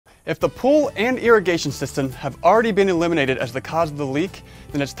If the pool and irrigation system have already been eliminated as the cause of the leak,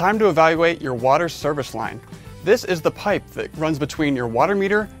 then it's time to evaluate your water service line. This is the pipe that runs between your water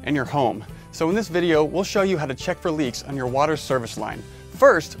meter and your home. So in this video, we'll show you how to check for leaks on your water service line.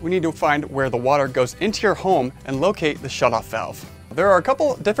 First, we need to find where the water goes into your home and locate the shutoff valve. There are a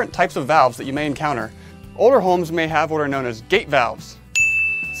couple different types of valves that you may encounter. Older homes may have what are known as gate valves.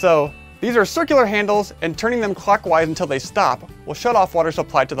 So these are circular handles, and turning them clockwise until they stop will shut off water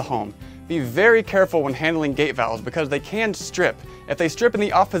supply to the home. Be very careful when handling gate valves because they can strip. If they strip in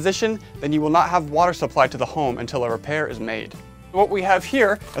the off position, then you will not have water supply to the home until a repair is made. What we have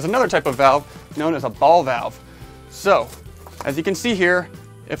here is another type of valve known as a ball valve. So, as you can see here,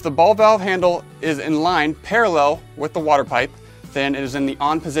 if the ball valve handle is in line parallel with the water pipe, then it is in the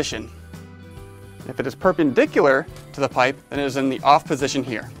on position. If it is perpendicular to the pipe, then it is in the off position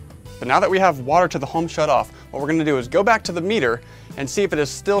here. But now that we have water to the home shut off, what we're going to do is go back to the meter and see if it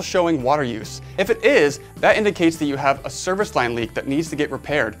is still showing water use. If it is, that indicates that you have a service line leak that needs to get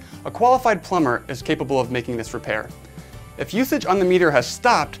repaired. A qualified plumber is capable of making this repair. If usage on the meter has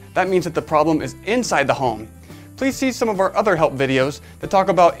stopped, that means that the problem is inside the home. Please see some of our other help videos that talk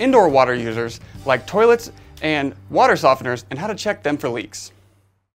about indoor water users like toilets and water softeners and how to check them for leaks.